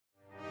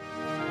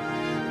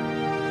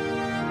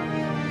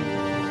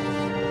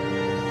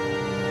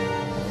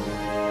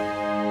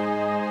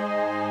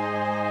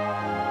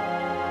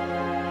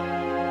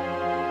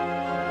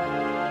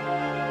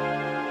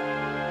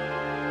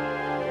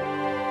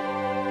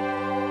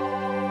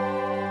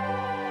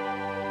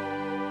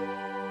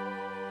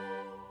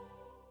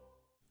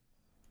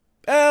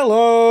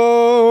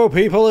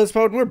people, it's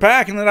Potent. We're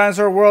back in the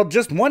dinosaur world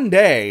just one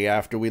day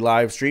after we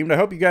live streamed. I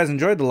hope you guys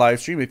enjoyed the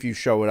live stream if you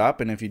showed up,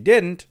 and if you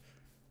didn't,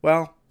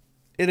 well,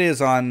 it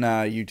is on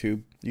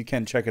YouTube. You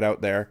can check it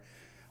out there,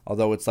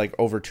 although it's like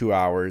over 2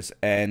 hours,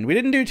 and we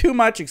didn't do too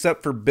much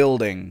except for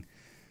building.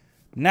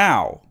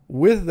 Now,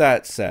 with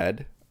that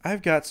said,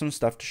 I've got some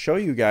stuff to show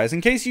you guys. In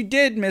case you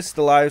did miss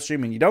the live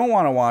stream and you don't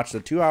want to watch the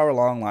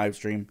 2-hour-long live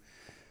stream,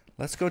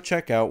 let's go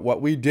check out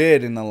what we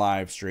did in the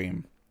live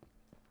stream.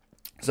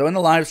 So in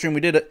the live stream,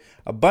 we did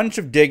a bunch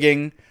of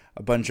digging,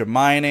 a bunch of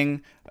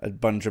mining, a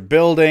bunch of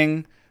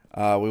building.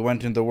 We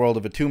went into the world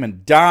of Atum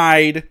and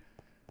died.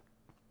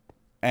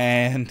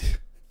 And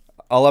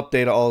I'll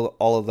update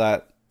all of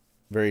that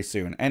very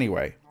soon.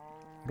 Anyway,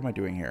 what am I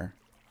doing here?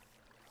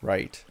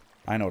 Right.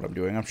 I know what I'm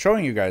doing. I'm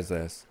showing you guys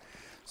this.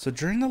 So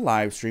during the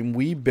live stream,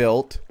 we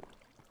built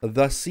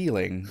the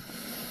ceiling.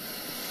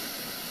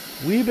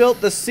 We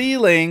built the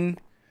ceiling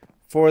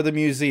for the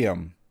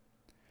museum.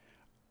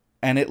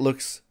 And it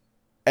looks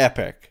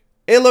epic.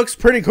 It looks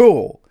pretty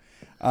cool.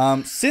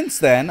 Since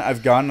then,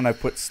 I've gone and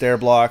I've put stair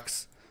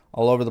blocks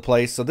all over the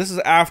place. So this is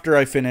after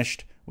I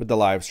finished with the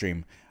live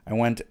stream. I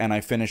went and I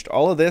finished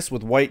all of this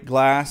with white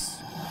glass.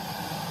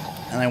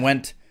 And I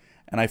went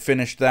and I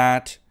finished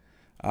that.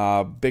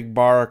 Big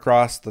bar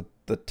across the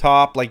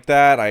top like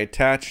that. I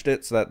attached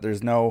it so that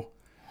there's no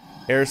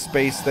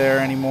airspace there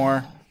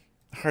anymore.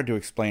 Hard to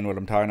explain what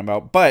I'm talking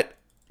about. But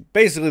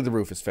basically the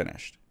roof is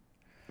finished.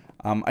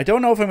 I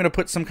don't know if I'm going to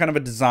put some kind of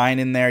a design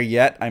in there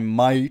yet. I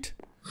might.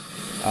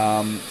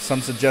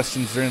 Some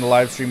suggestions during the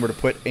live stream were to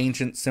put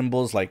ancient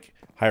symbols like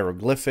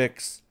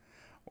hieroglyphics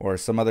or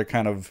some other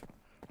kind of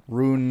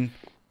rune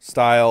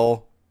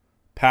style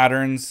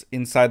patterns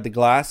inside the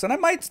glass. And I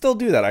might still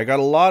do that. I got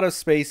a lot of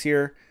space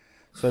here,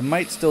 so I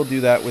might still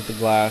do that with the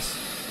glass.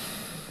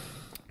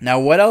 Now,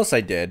 what else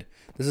I did?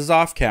 This is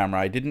off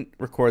camera. I didn't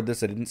record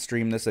this. I didn't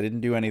stream this. I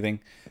didn't do anything.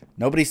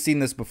 Nobody's seen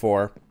this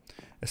before.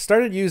 I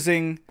started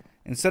using...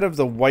 Instead of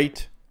the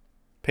white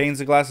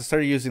panes of glass, I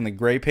started using the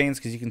gray panes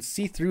because you can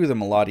see through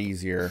them a lot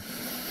easier.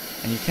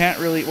 And you can't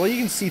really... Well, you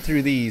can see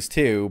through these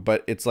too,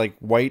 but it's like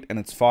white and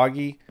it's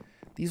foggy.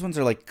 These ones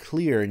are like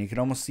clear and you can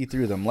almost see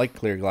through them like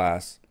clear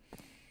glass.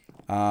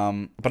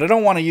 But I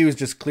don't want to use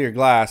just clear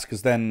glass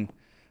because then,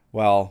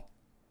 well,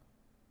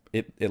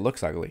 it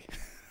looks ugly.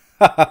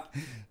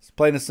 It's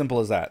plain as simple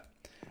as that.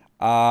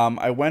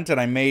 I went and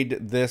I made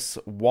this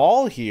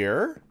wall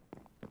here.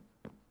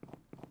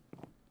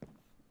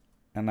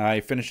 And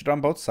I finished it on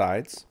both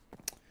sides.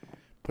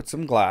 Put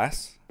some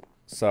glass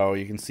so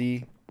you can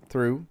see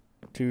through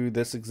to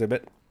this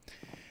exhibit.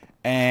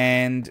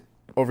 And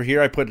over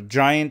here I put a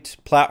giant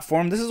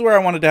platform. This is where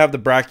I wanted to have the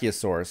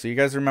brachiosaurus. So you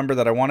guys remember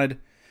that I wanted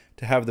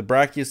to have the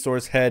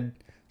brachiosaurus head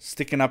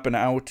sticking up and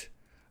out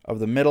of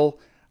the middle.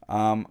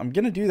 I'm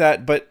going to do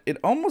that, but it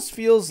almost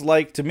feels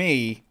like, to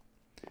me,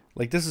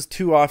 like this is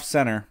too off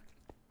center.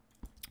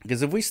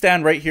 Because if we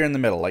stand right here in the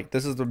middle, like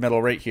this is the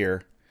middle right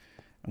here,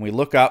 and we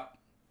look up,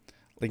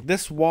 like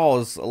this wall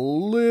is a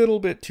little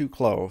bit too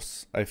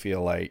close, I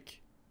feel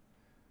like.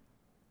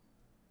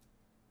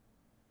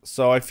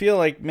 So I feel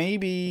like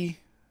maybe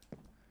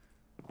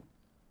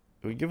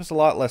it would give us a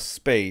lot less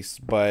space,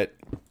 but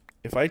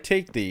if I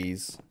take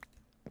these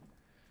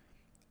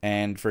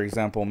and, for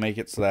example, make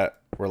it so that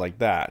we're like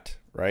that,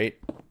 right?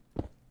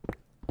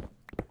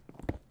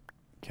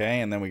 Okay,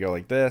 and then we go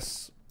like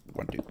this.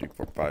 1, 2, 3,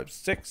 4, 5,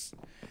 6.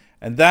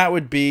 And that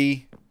would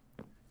be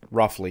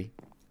roughly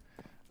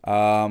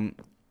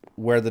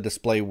where the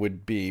display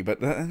would be.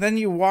 But then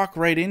you walk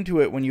right into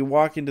it when you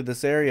walk into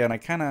this area, and I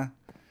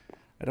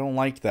don't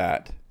like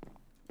that,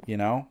 you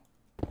know?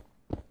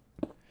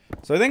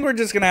 So I think we're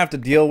just gonna have to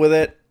deal with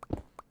it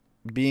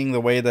being the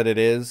way that it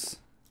is.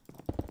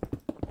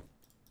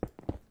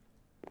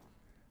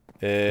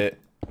 I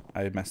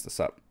messed this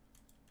up.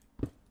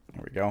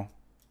 There we go.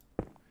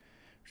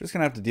 Just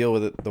gonna have to deal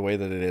with it the way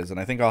that it is,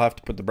 and I think I'll have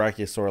to put the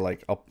brachiosaur,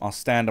 like I'll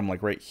stand him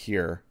like right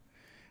here,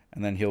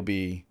 and then he'll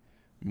be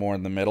more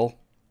in the middle.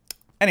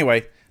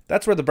 Anyway,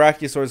 that's where the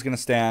brachiosaur is gonna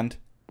stand.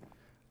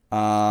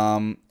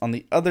 On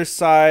the other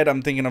side,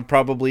 I'm thinking of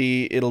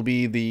probably it'll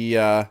be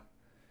the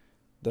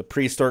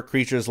prehistoric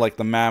creatures like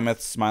the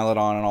mammoths,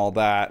 Smilodon, and all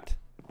that,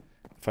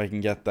 if I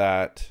can get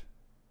that.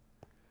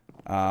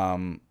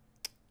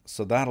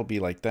 So that'll be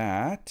like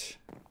that.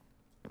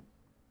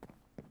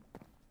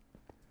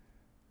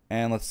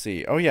 And let's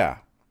see. Oh, yeah.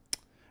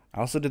 I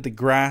also did the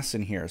grass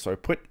in here. So I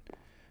put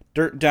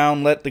dirt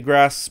down, let the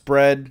grass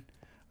spread.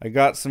 I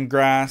got some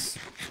grass.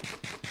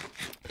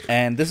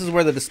 And this is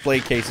where the display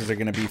cases are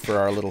going to be for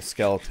our little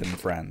skeleton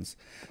friends.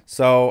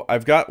 So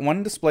I've got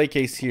one display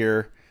case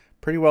here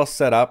pretty well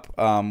set up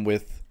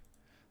with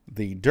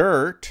the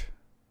dirt.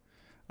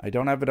 I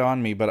don't have it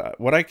on me, but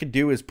what I could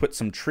do is put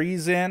some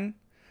trees in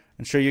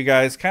and show you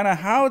guys kind of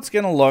how it's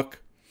going to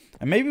look.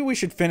 And maybe we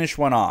should finish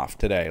one off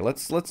today.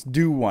 Let's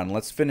do one.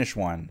 Let's finish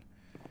one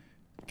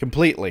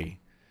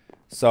completely.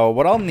 So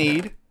what I'll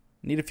need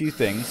a few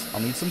things. I'll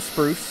need some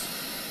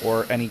spruce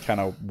or any kind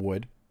of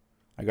wood.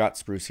 I got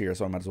spruce here,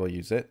 so I might as well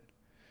use it.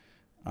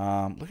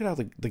 Look at how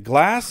the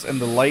glass and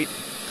the light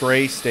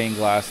gray stained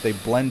glass. They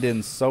blend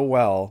in so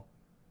well.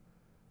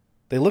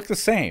 They look the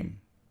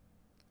same.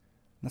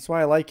 That's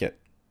why I like it.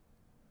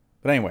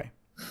 But anyway.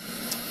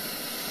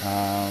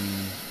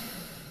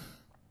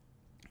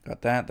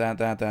 Got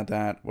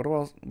that.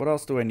 What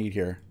else do I need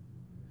here?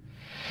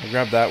 I'll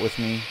grab that with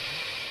me.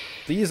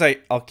 These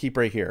I'll keep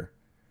right here.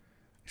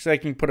 Actually, I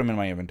can put them in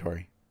my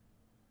inventory.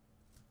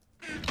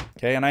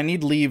 Okay, and I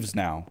need leaves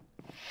now.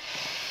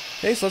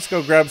 Okay, so let's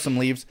go grab some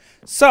leaves.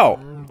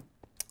 So,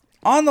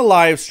 on the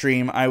live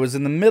stream, I was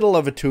in the middle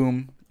of a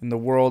tomb in the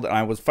world, and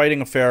I was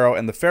fighting a pharaoh,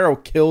 and the pharaoh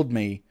killed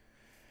me,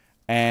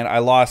 and I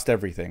lost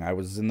everything. I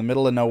was in the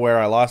middle of nowhere.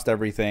 I lost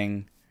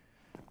everything.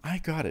 I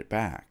got it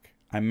back.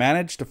 I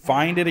managed to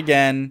find it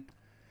again,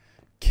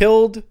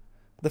 killed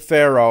the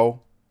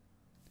pharaoh,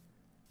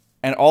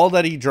 and all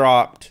that he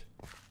dropped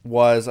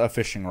was a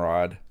fishing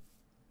rod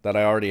that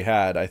I already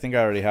had. I think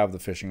I already have the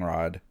fishing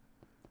rod.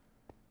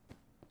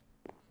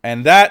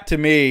 And that, to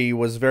me,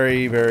 was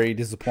very, very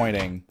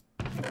disappointing.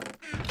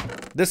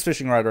 This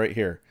fishing rod right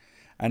here.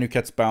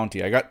 Anuket's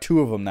Bounty. I got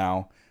 2 of them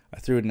now. I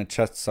threw it in a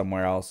chest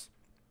somewhere else.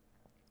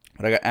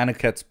 But I got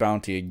Anuket's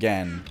Bounty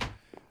again.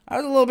 I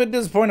was a little bit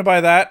disappointed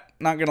by that.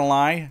 Not gonna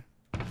lie.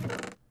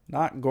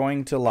 Not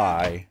going to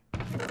lie.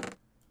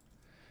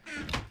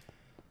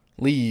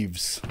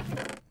 Leaves.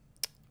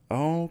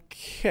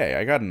 Okay,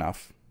 I got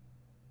enough.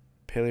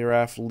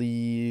 Paleoraph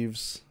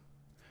leaves.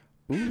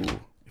 Ooh,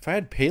 if I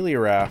had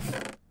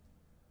Paleoraph...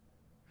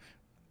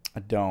 I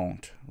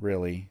don't,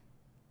 really.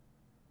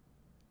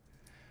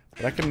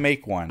 But I can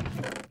make one.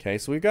 Okay,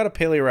 so we've got a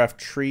Paleoraph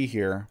tree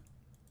here.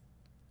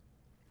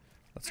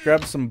 Let's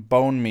grab some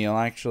bone meal.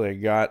 Actually, I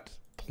got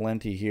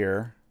plenty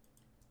here.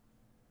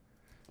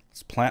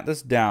 Let's plant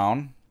this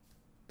down.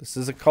 This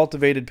is a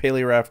cultivated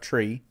Paleoraph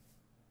tree.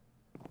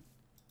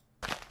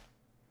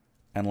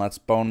 And let's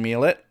bone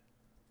meal it.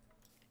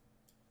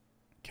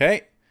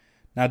 Okay.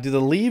 Now, do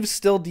the leaves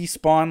still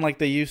despawn like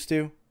they used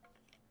to?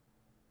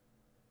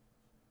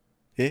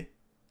 Eh?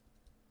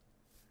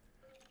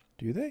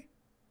 Do they?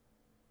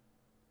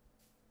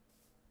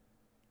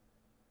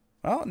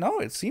 Oh, no,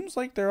 it seems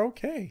like they're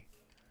okay.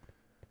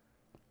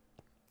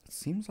 It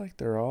seems like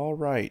they're all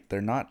right.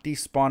 They're not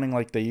despawning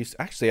like they used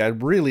to. Actually, I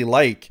really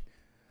like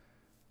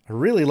the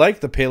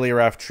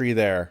Paleoraph tree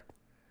there.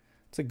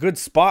 It's a good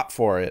spot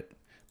for it.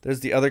 There's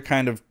the other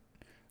kind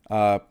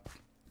of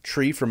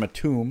tree from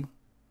Atum.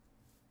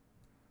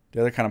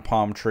 The other kind of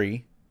palm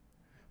tree.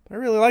 But I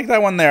really like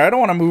that one there. I don't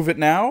want to move it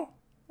now.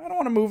 I don't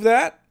want to move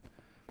that.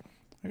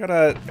 I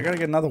gotta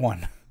get another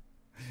one.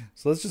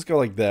 So let's just go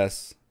like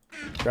this.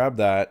 Grab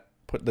that.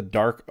 Put the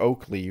dark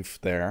oak leaf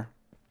there.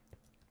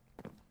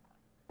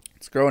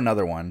 Let's grow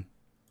another one.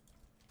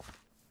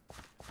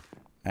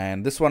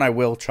 And this one I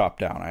will chop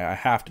down. I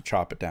have to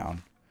chop it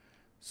down.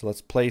 So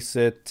let's place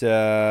it... this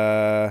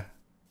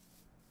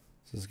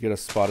is as good a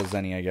spot as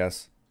any, I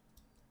guess.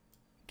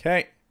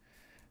 Okay.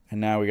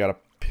 And now we got to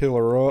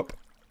pillar up.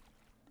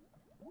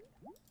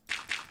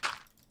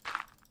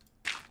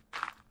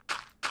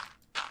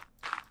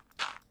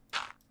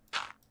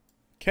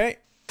 Okay.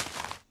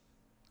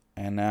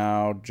 And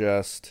now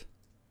just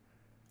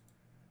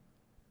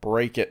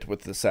break it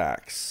with this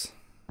axe.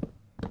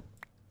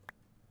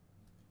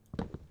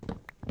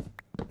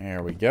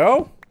 There we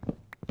go.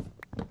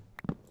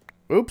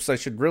 Oops, I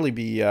should really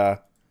be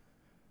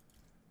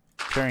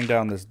tearing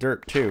down this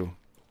dirt too.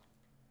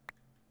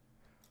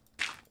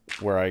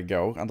 Where I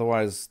go.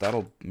 Otherwise,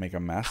 that'll make a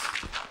mess.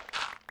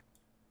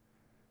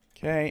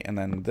 Okay, and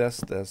then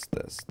this.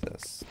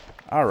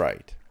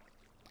 Alright.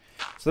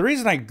 So the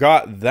reason I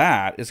got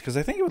that is because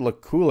I think it would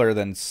look cooler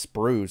than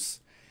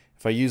spruce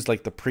if I used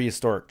like the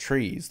prehistoric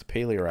trees, the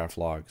Paleoraph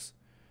logs.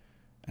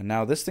 And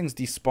now this thing's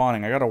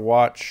despawning. I gotta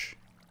watch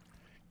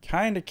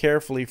kind of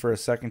carefully for a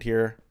second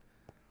here.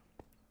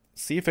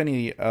 See if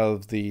any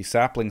of the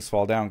saplings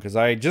fall down, because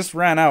I just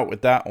ran out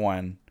with that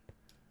one.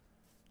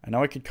 I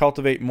know I could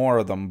cultivate more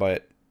of them,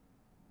 but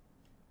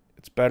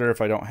it's better if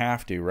I don't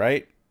have to,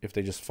 right? If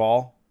they just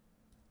fall.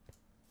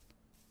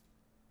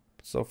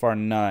 So far,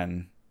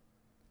 none.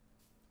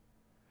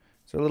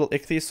 Is there a little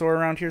ichthyosaur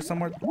around here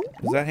somewhere?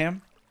 Is that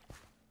him?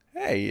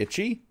 Hey,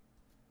 Itchy.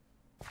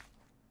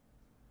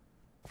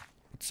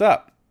 What's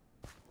up?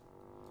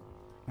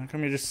 How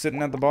come you're just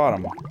sitting at the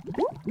bottom?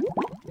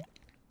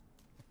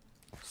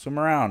 Swim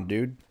around,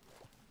 dude.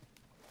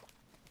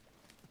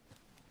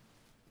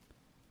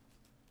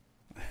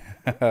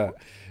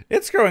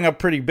 It's growing up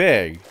pretty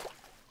big.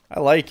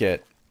 I like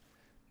it.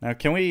 Now,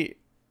 can we...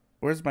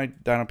 Where's my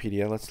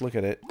Dinopedia? Let's look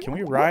at it. Can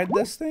we ride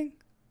this thing?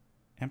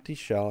 Empty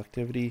shell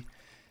activity.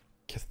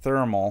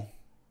 Thermal.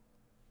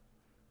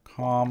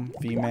 Calm.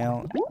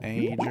 Female.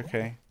 Age.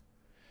 Okay.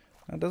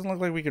 It doesn't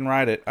look like we can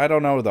ride it. I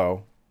don't know,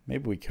 though.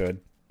 Maybe we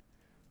could.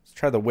 Let's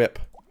try the whip.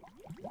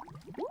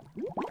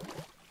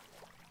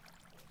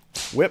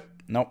 Whip.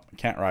 Nope.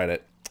 Can't ride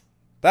it.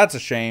 That's a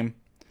shame.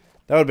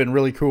 That would have been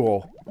really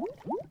cool.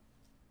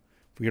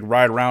 If we could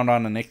ride around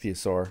on an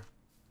ichthyosaur.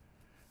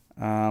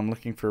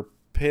 Looking for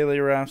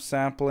Paleoraph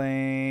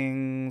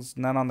saplings.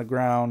 None on the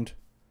ground.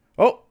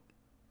 Oh!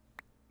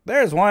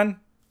 There's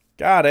one.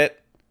 Got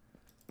it.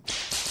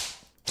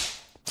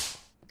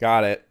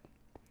 Got it.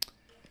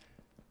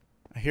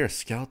 I hear a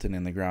skeleton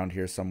in the ground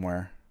here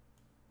somewhere.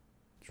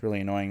 It's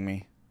really annoying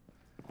me.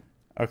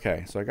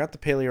 Okay, so I got the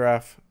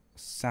paleoraph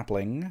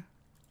sapling.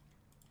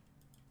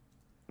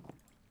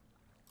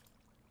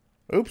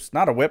 Oops,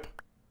 not a whip.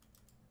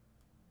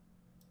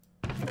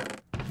 There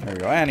we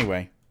go.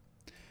 Anyway.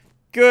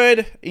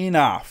 Good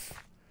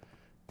enough.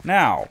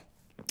 Now,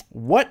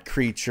 what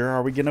creature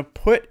are we going to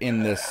put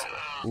in this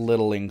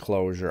little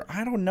enclosure?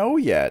 I don't know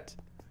yet.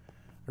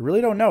 I really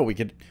don't know. We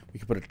could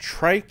put a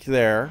trike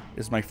there.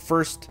 Is my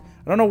first...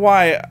 I don't know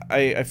why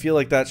I feel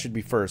like that should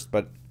be first,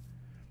 but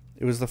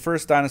it was the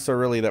first dinosaur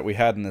really that we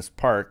had in this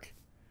park,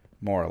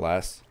 more or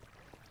less.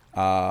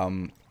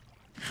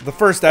 The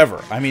first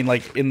ever. I mean,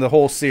 like, in the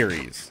whole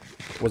series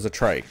was a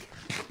trike.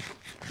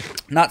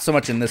 Not so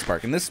much in this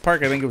park. In this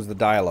park, I think it was the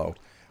Dilo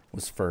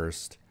was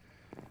first.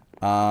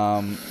 But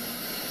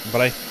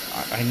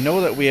I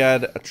know that we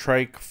had a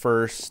trike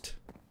first.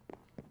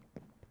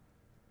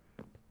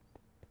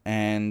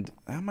 And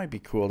that might be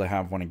cool to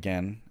have one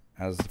again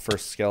as the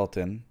first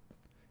skeleton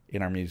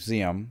in our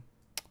museum.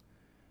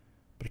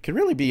 But it could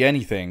really be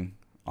anything,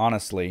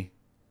 honestly.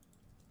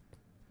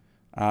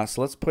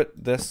 So let's put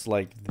this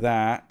like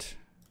that.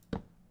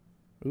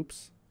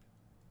 Oops.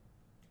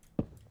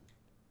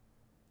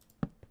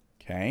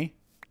 Okay.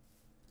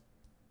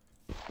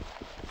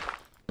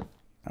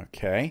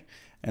 Okay.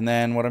 And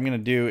then what I'm going to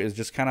do is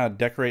just kind of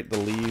decorate the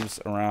leaves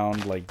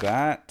around like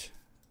that.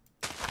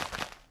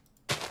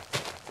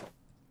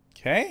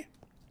 Okay.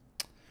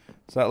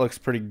 So that looks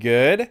pretty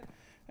good.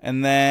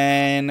 And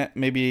then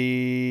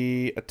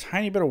maybe a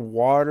tiny bit of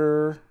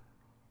water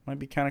might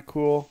be kind of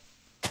cool.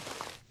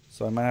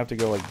 So I might have to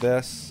go like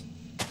this.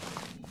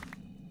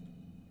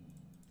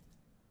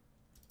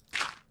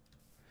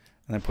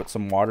 And then put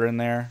some water in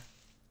there.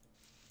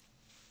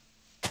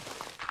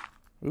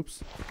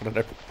 Oops.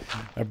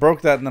 I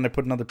broke that and then I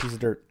put another piece of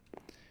dirt.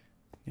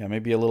 Yeah,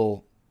 maybe a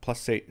little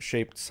plus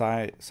shaped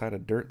side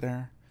of dirt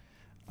there.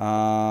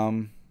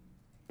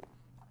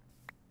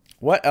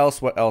 What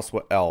else? What else?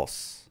 What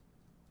else?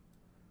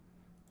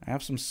 I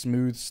have some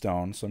smooth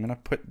stone, so I'm going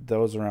to put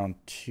those around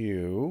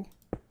too.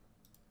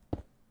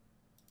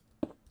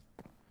 Kind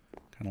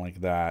of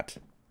like that.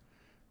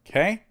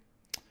 Okay.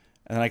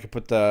 And then I could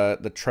put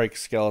the trike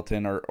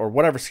skeleton or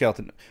whatever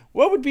skeleton.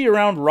 What would be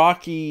around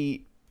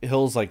rocky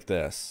hills like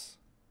this?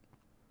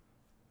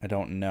 I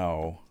don't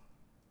know.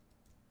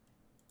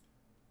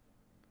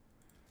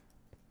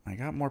 I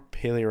got more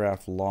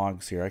paleoraph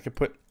logs here. I could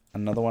put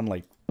another one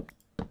like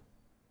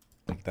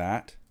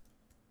that.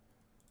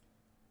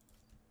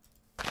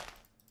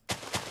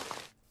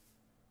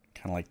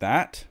 Kind of like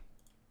that.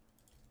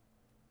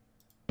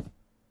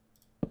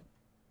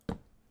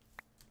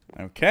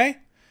 Okay.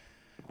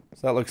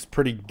 So that looks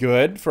pretty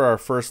good for our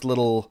first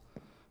little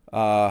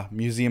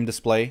museum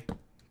display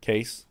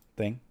case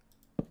thing.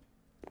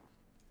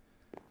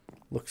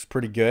 Looks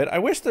pretty good. I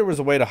wish there was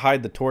a way to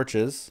hide the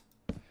torches,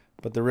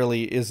 but there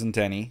really isn't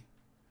any.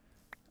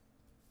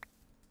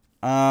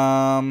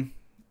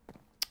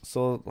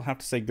 So I'll have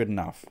to say good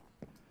enough.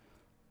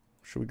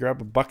 Should we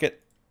grab a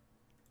bucket?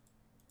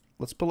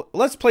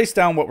 Let's place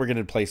down what we're going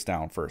to place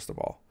down first of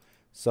all.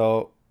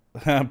 So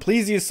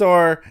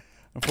plesiosaur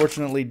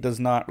unfortunately does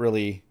not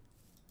really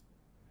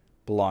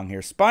belong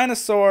here.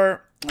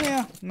 Spinosaur,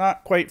 yeah,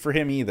 not quite for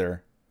him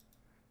either.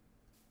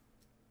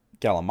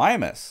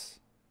 Gallimimus.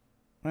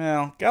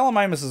 Well,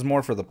 Gallimimus is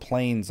more for the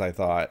plains, I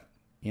thought.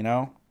 You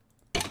know?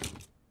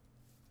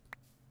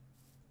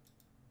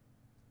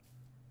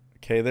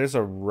 Okay, there's a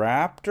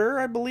raptor,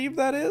 I believe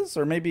that is.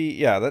 Or maybe,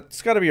 yeah,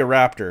 that's got to be a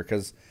raptor,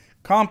 because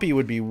Compy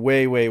would be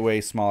way, way,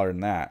 way smaller than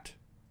that.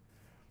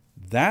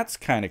 That's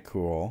kind of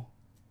cool.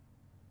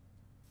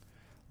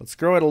 Let's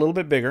grow it a little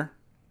bit bigger.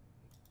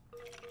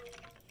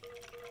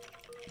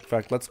 In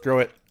fact, let's grow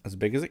it as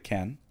big as it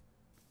can.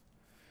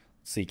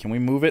 Let's see, can we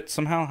move it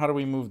somehow? How do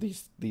we move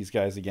these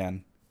guys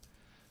again?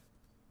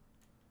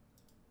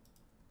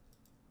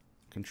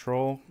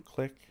 Control,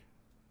 click.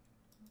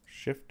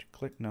 Shift,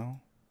 click,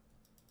 no.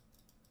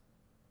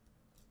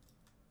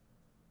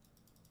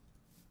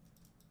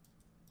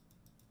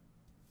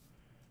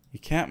 You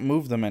can't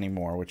move them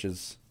anymore, which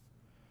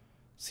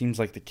seems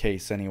like the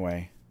case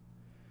anyway.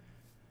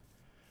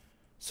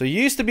 So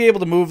you used to be able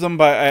to move them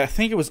by, I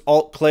think it was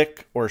alt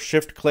click or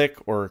shift click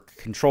or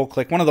control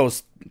click, one of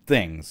those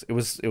things. It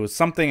was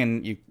something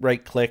and you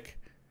right click,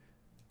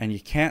 and you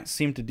can't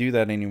seem to do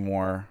that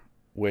anymore,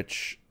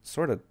 which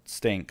sort of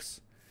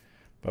stinks.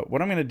 But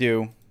what I'm going to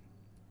do,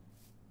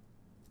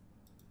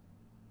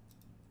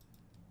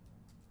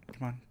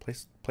 come on,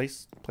 place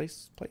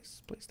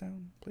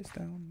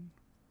down.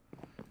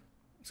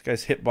 This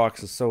guy's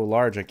hitbox is so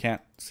large I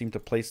can't seem to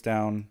place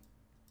down.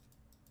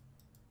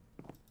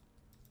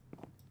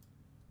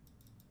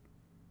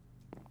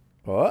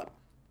 Oh,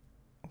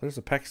 there's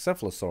a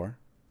pachycephalosaur.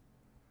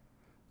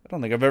 I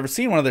don't think I've ever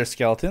seen one of their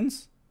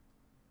skeletons.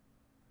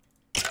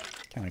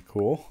 Kind of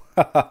cool.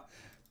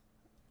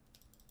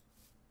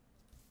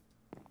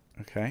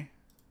 Okay.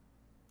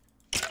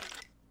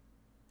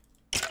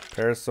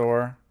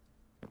 Parasaur.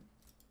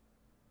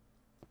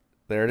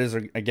 There it is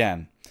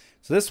again.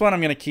 So this one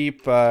I'm going to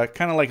keep kind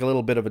of like a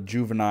little bit of a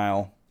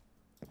juvenile.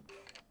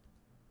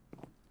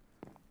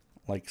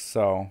 Like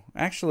so.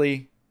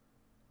 Actually,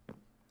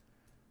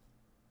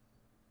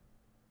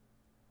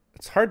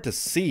 it's hard to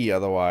see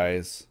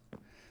otherwise.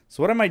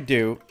 So what I might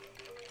do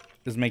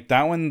is make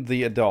that one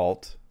the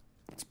adult.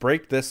 Let's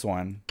break this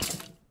one.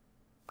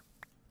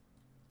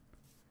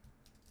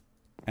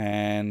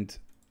 And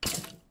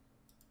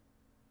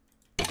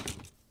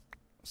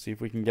see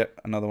if we can get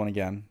another one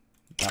again.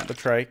 Not the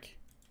trike.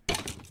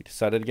 We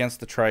decided against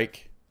the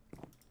trike.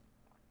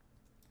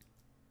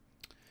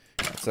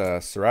 That's a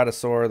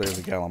Ceratosaur. There's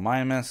a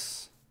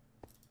Gallimimus.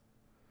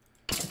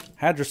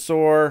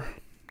 Hadrosaur.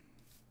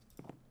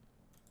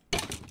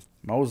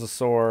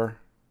 Mosasaur.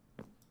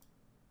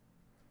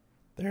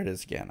 There it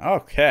is again.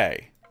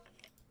 Okay.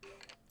 So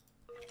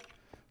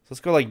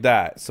let's go like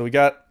that. So we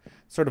got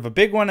sort of a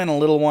big one and a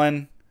little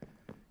one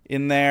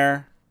in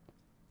there.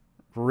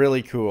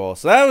 Really cool.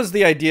 So that was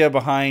the idea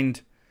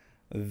behind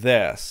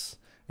this.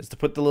 Is to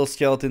put the little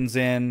skeletons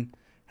in.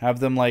 Have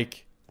them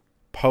like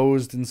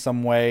posed in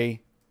some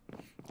way.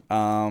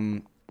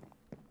 I'm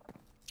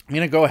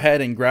going to go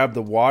ahead and grab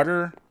the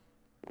water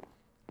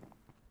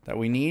that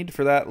we need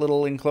for that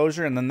little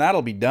enclosure. And then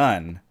that'll be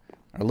done.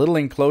 Our little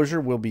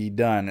enclosure will be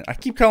done. I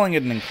keep calling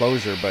it an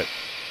enclosure, but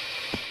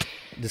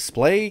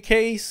display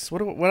case?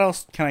 What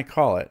else can I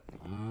call it?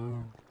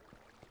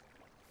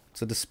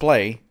 It's a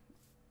display.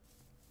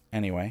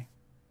 Anyway.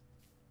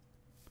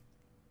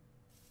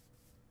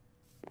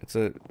 It's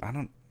a I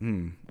don't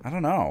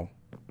know.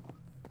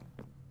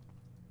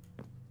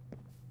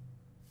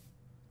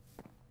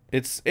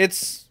 It's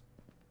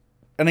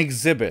an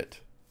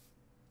exhibit.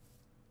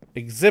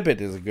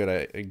 Exhibit is a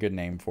good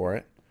name for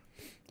it.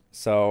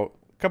 So,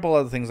 a couple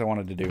other things I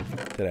wanted to do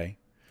today.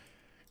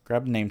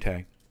 Grab the name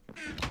tag.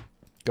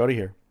 Go to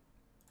here.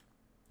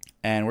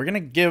 And we're going to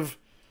give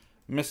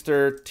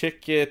Mr.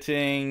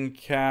 Ticketing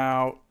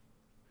Cow...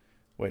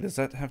 Wait, does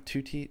that have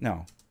two T's?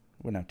 No,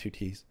 it wouldn't have two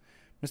T's.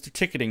 Mr.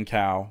 Ticketing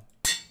Cow.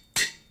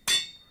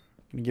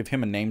 I'm going to give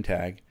him a name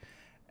tag.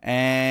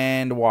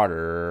 And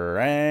water.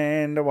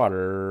 And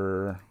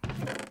water.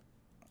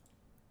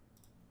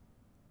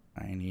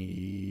 I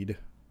need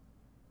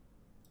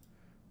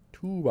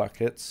 2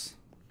 buckets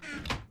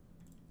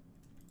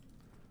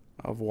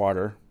of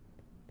water.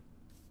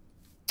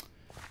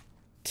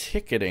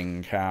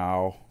 Ticketing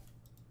Cow.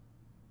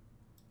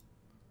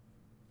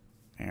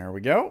 There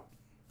we go.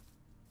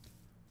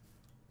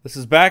 This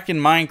is back in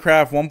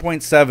Minecraft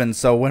 1.7,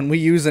 so when we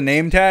use a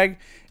name tag,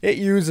 it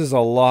uses a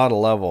lot of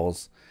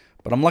levels.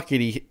 But I'm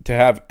lucky to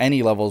have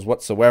any levels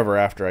whatsoever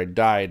after I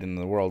died in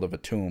the world of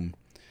Atum.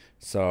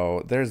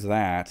 So there's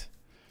that.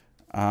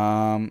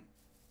 Alright,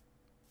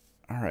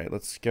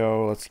 let's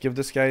go. Let's give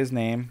this guy his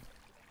name.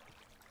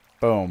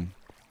 Boom.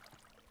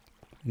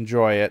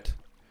 Enjoy it.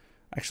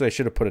 Actually, I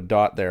should have put a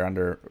dot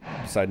there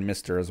beside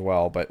Mr. as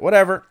well, but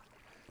whatever.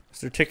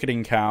 Mr.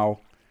 Ticketing Cow.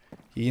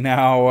 He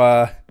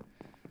now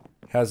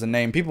has a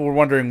name. People were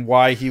wondering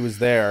why he was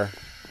there.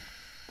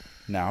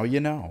 Now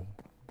you know.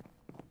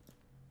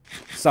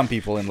 Some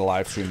people in the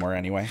live stream were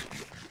anyway.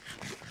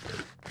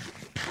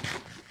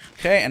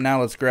 Okay, and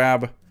now let's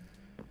grab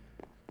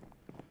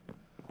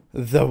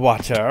the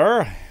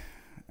water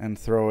and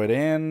throw it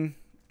in.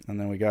 And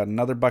then we got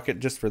another bucket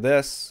just for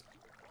this.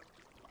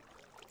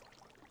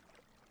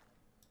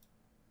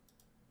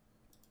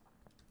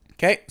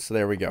 Okay, so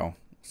there we go.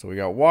 So we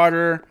got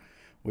water.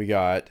 We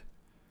got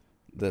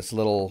this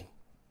little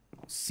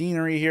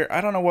scenery here.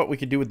 I don't know what we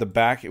could do with the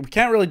back. We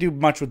can't really do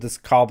much with this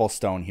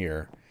cobblestone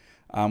here.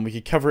 We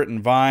could cover it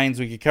in vines.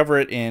 We could cover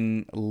it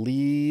in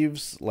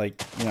leaves,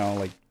 like, you know,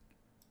 like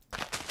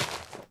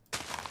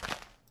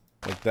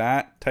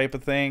that type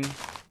of thing.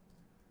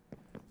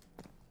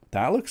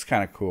 That looks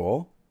kind of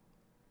cool.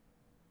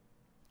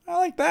 I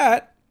like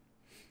that.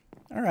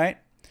 All right.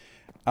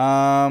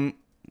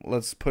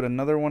 Let's put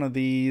another one of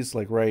these,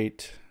 like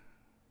right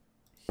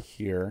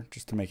here,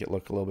 just to make it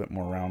look a little bit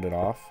more rounded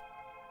off.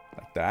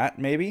 Like that,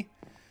 maybe.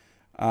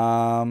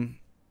 And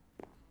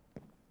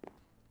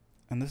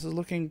this is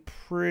looking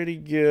pretty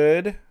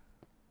good.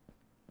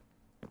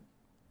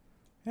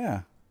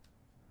 Yeah.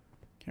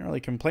 Can't really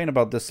complain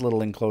about this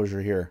little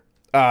enclosure here.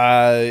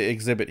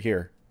 Exhibit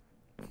here.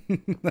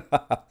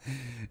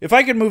 If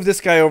I could move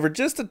this guy over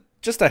just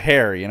a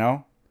hair, you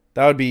know,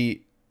 that would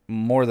be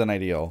more than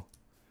ideal.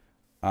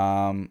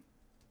 But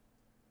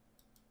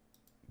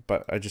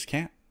I just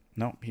can't.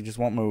 No, he just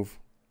won't move.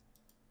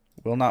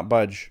 Will not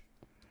budge.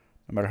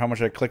 No matter how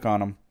much I click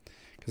on him.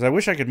 Because I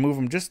wish I could move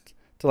him just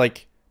to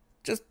like,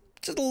 just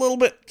a little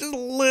bit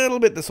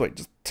this way.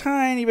 Just a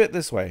tiny bit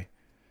this way.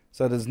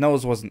 So that his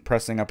nose wasn't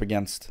pressing up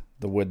against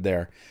the wood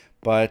there.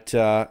 But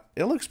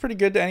it looks pretty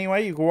good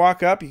anyway. You can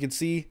walk up. You can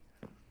see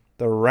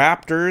the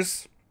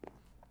raptors.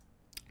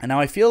 And now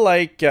I feel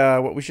like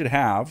what we should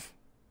have.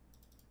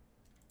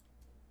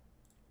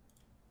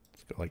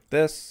 Let's go like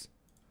this.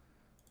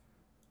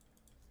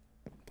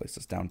 Place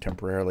this down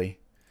temporarily.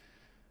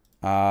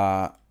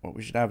 What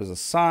we should have is a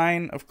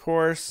sign, of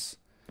course,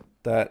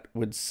 that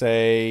would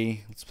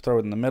say, let's throw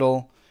it in the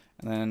middle,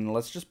 and then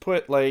let's just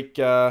put like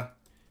utahraptor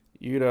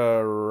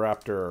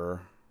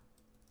or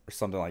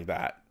something like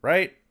that,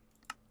 right?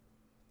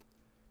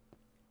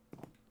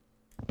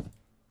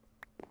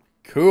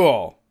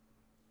 Cool.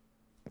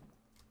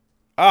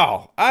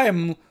 Oh, I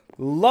am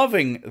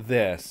loving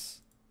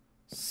this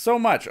so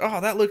much.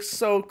 Oh, that looks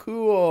so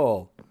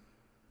cool.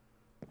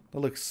 That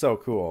looks so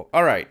cool.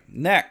 All right,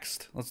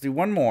 next, let's do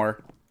one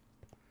more.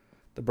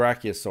 The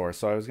brachiosaurus.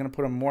 So I was gonna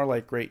put them more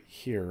like right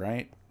here,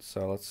 right?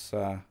 So let's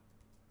go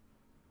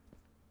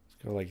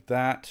like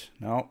that.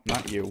 No,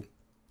 not you.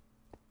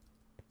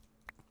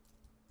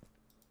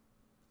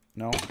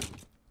 No.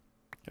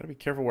 Gotta be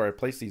careful where I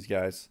place these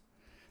guys.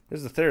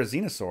 There's the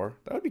therizinosaur.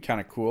 That would be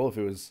kind of cool if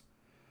it was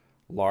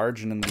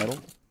large and in the middle.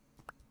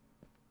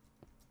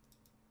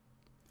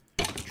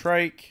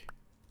 Trike.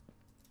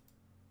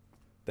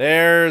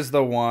 There's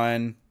the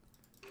one.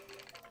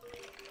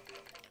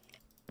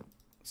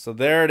 So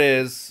there it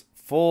is.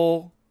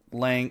 Full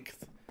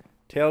length.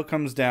 Tail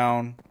comes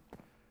down.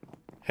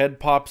 Head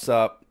pops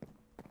up.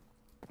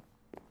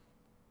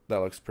 That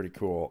looks pretty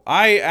cool.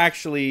 I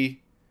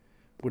actually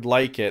would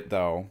like it,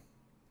 though.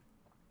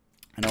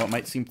 I know it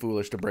might seem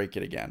foolish to break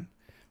it again.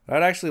 But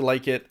I'd actually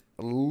like it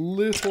a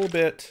little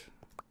bit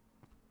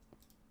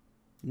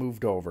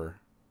moved over.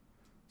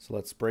 So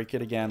let's break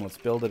it again. Let's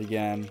build it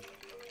again.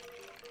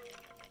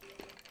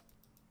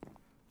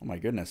 Oh my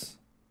goodness.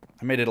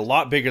 I made it a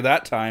lot bigger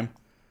that time.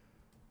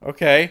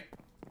 Okay.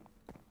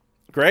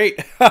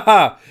 Great.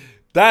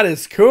 That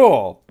is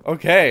cool.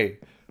 Okay.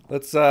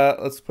 Let's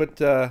put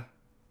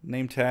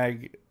name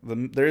tag.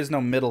 There is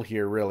no middle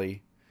here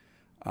really.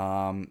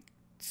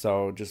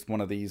 So just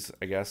one of these,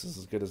 I guess, is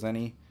as good as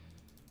any.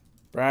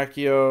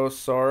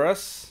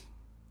 Brachiosaurus.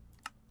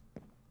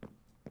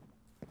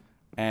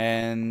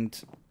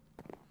 And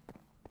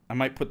I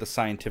might put the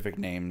scientific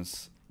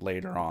names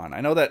later on.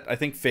 I know that, I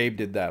think Fabe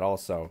did that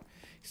also.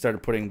 He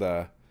started putting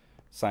the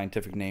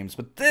scientific names,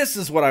 but this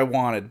is what I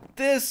wanted.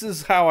 This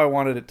is how I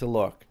wanted it to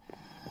look.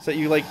 So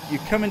you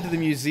come into the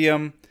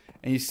museum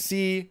and you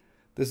see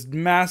this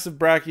massive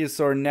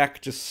brachiosaur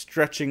neck just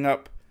stretching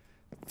up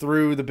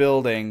through the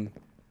building.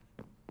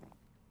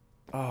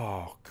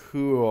 Oh,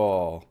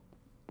 cool.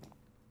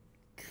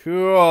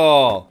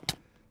 Cool.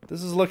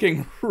 This is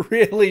looking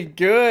really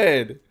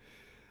good.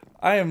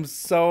 I am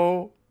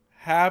so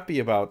happy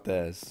about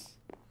this.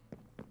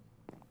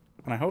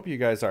 And I hope you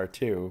guys are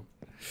too.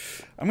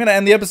 I'm going to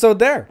end the episode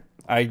there.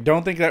 I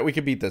don't think that we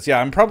could beat this. Yeah,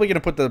 I'm probably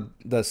going to put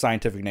the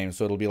scientific name,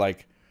 so it'll be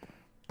like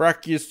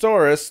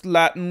Brachiosaurus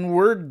Latin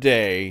Word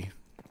Day.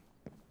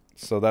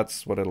 So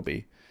that's what it'll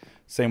be.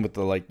 Same with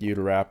the like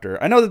utahraptor.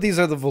 I know that these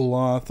are the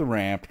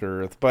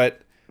velociraptors,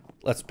 but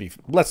let's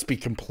be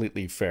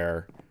completely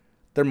fair.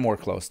 They're more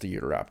close to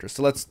utahraptor.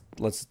 So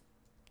let's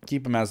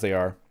keep them as they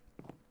are.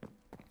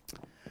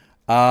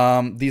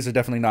 These are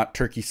definitely not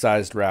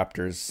turkey-sized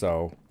raptors,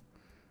 so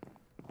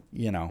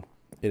you know,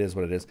 it is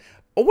what it is.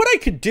 What I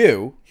could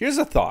do, here's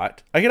a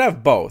thought. I could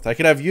have both. I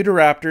could have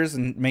utahraptors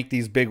and make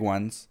these big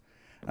ones.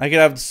 I could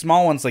have the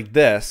small ones like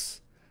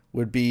this,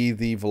 would be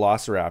the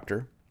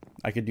velociraptor.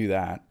 I could do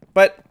that.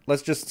 But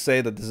let's just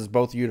say that this is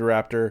both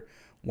utahraptor.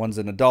 One's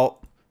an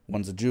adult,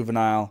 one's a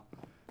juvenile.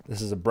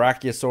 This is a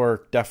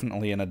brachiosaur,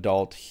 definitely an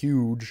adult,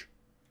 huge.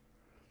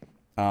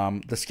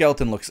 The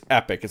skeleton looks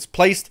epic. It's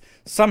placed,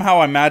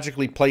 somehow I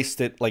magically placed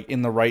it like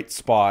in the right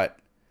spot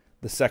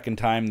the second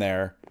time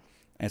there.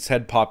 And its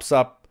head pops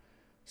up,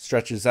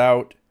 stretches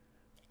out.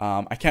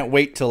 I can't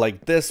wait till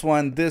like this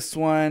one, this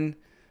one,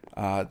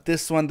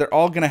 this one. They're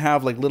all going to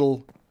have like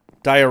little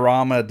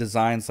diorama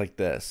designs like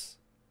this.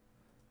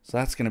 So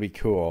that's going to be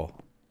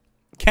cool.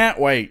 Can't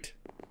wait.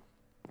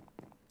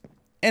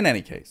 In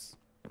any case,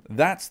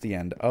 that's the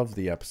end of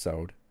the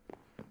episode.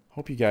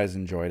 Hope you guys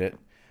enjoyed it.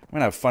 I'm going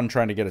to have fun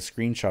trying to get a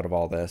screenshot of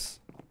all this.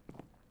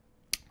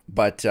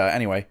 But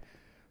anyway,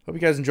 hope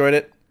you guys enjoyed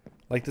it.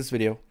 Like this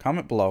video,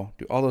 comment below,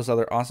 do all those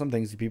other awesome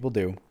things you people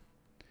do.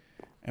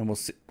 And we'll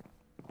see.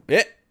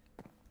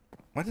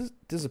 Why does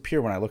it disappear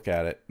when I look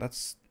at it?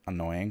 That's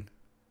annoying.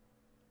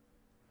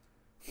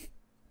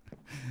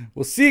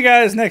 We'll see you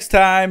guys next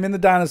time in the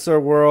dinosaur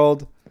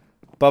world.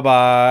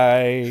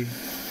 Bye-bye.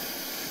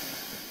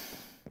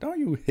 Don't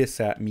you hiss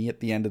at me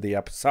at the end of the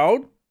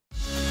episode.